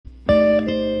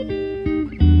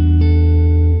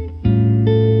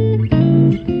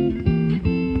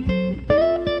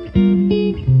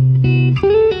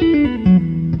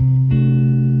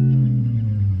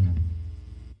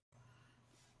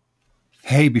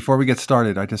Hey, before we get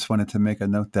started, I just wanted to make a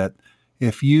note that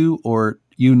if you or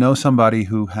you know somebody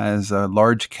who has a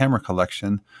large camera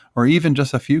collection or even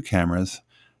just a few cameras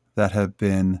that have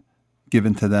been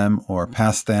given to them or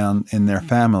passed down in their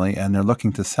family and they're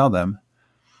looking to sell them,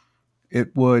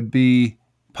 it would be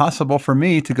possible for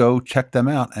me to go check them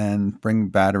out and bring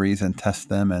batteries and test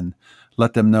them and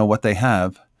let them know what they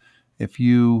have. If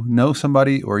you know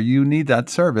somebody or you need that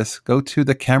service, go to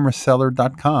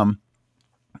thecameraseller.com.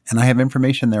 And I have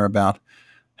information there about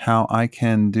how I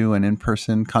can do an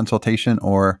in-person consultation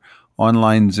or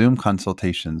online Zoom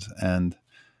consultations and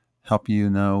help you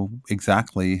know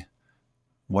exactly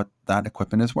what that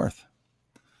equipment is worth.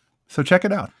 So check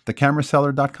it out,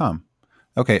 thecameraseller.com.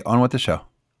 Okay, on with the show.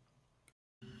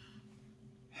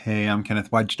 Hey, I'm Kenneth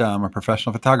Wajda. I'm a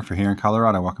professional photographer here in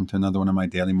Colorado. Welcome to another one of my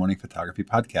daily morning photography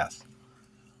podcasts.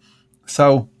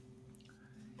 So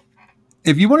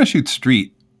if you want to shoot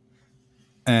street,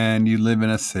 and you live in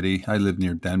a city, I live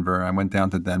near Denver. I went down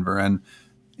to Denver and,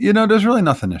 there's really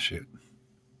nothing to shoot.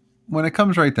 When it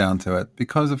comes right down to it,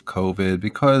 because of COVID,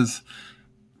 because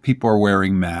people are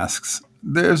wearing masks,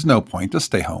 there's no point. Just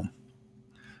stay home.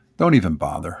 Don't even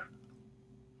bother.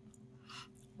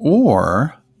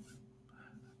 Or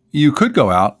you could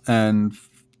go out and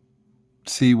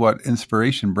see what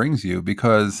inspiration brings you,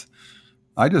 because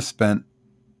I just spent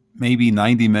maybe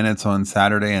 90 minutes on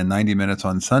Saturday and 90 minutes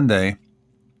on Sunday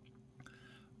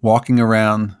walking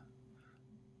around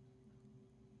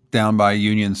down by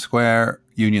Union Square,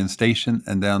 Union Station,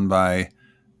 and down by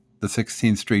the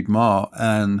 16th Street Mall.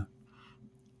 And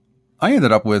I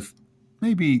ended up with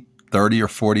maybe 30 or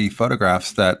 40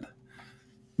 photographs that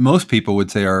most people would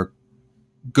say are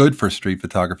good for street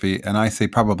photography. And I say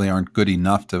probably aren't good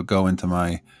enough to go into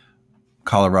my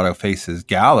Colorado Faces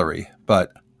gallery.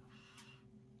 But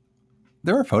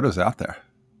there are photos out there.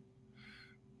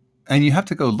 And you have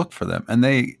to go look for them. And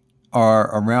they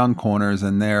are around corners,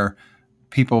 and they're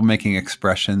people making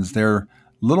expressions. They're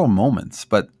little moments,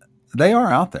 but they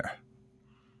are out there.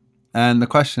 And the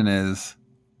question is,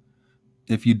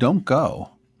 if you don't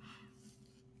go,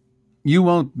 you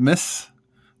won't miss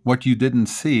what you didn't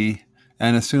see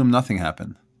and assume nothing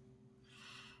happened.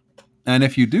 And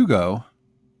if you do go,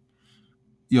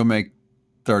 you'll make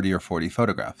 30 or 40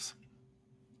 photographs.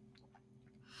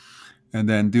 And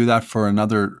then do that for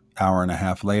another hour and a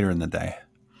half later in the day.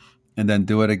 And then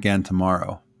do it again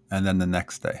tomorrow. And then the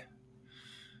next day.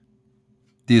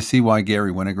 Do you see why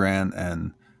Gary Winogrand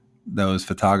and those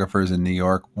photographers in New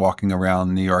York walking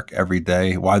around New York every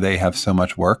day, why they have so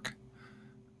much work?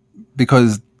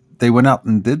 Because they went out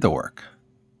and did the work.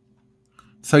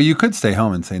 So you could stay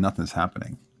home and say nothing's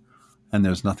happening and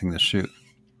there's nothing to shoot.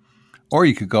 Or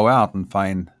you could go out and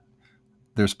find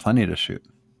there's plenty to shoot.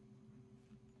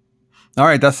 All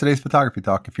right, that's today's photography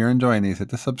talk. If you're enjoying these, hit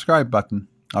the subscribe button.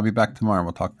 I'll be back tomorrow and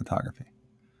we'll talk photography.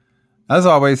 As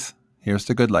always, here's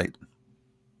to good light.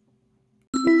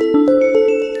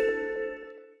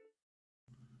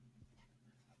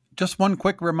 Just one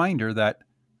quick reminder that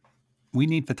we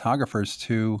need photographers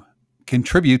to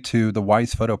contribute to the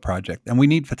Wise Photo Project, and we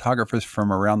need photographers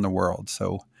from around the world.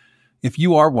 So if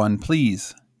you are one,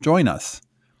 please join us.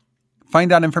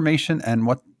 Find out information and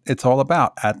what it's all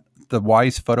about at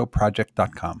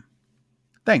thewisephotoproject.com.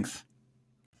 Thanks.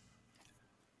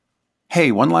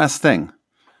 Hey, one last thing.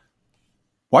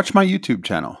 Watch my YouTube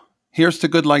channel, here's to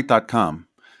goodlight.com.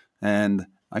 And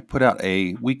I put out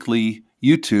a weekly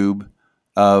YouTube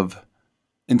of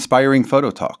inspiring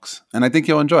photo talks, and I think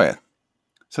you'll enjoy it.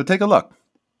 So take a look.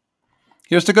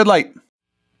 Here's to good light.